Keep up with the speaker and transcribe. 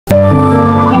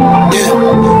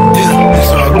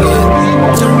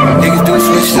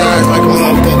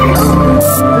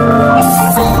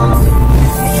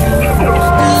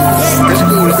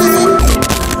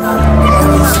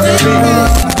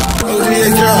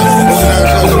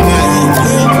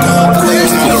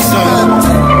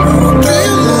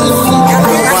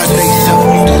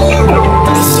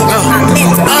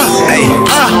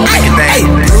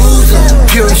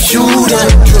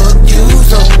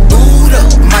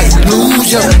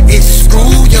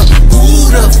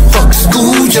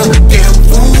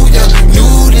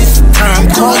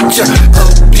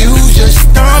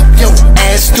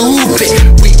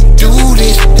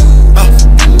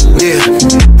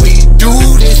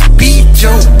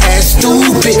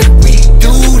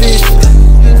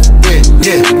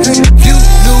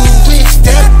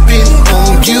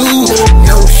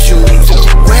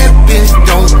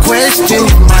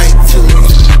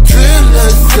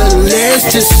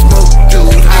smoke,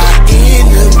 dude. High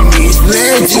enemies,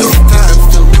 legends times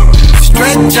two.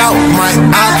 Stretch out my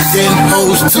ops and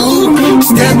hoes too.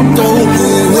 Stepped on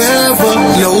whoever,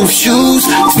 no shoes.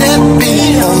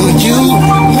 Stepping on you,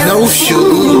 no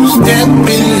shoes.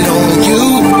 Stepping on you,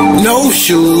 no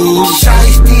shoes.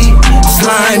 Shiesty,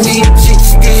 slimy, shit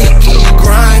sticky,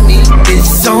 grimy.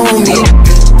 It's on me,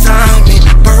 good timing.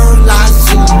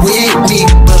 Burlazoo with me,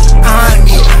 behind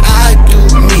me. I do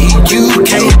me, you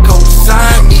can't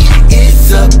co-sign me.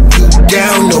 It's up, you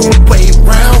down, no way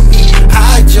round me.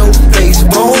 Hide your face,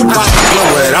 roll back,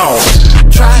 blow it on.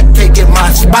 Try taking my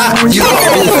spot, you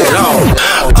gon' move it on.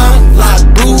 Unlock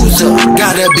bruiser,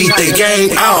 gotta beat the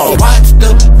game on. Watch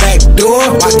the back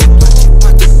door, watch it.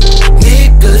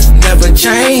 Niggas never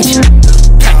change.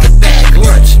 Pack a bag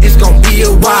lunch, it's gon' be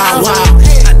a while.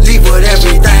 I leave with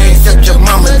everything except your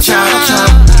mama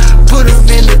child. Put him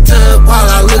in the tub while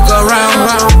I look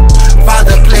around.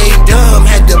 Father played dumb,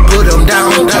 had to put him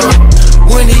down.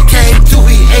 When he came to,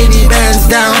 he 80 bands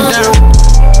down.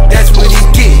 That's what he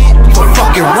get for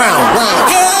fucking round.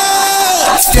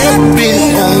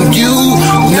 Stepping on you,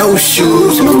 no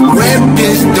shoes.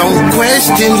 Weapons, don't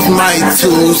question my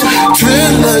tools.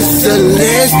 Driller,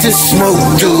 Celeste,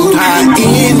 smoke, dude. High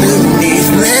enemies,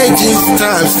 legends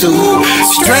times two.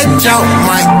 Stretch out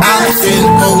my ops and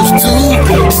hoes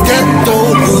too.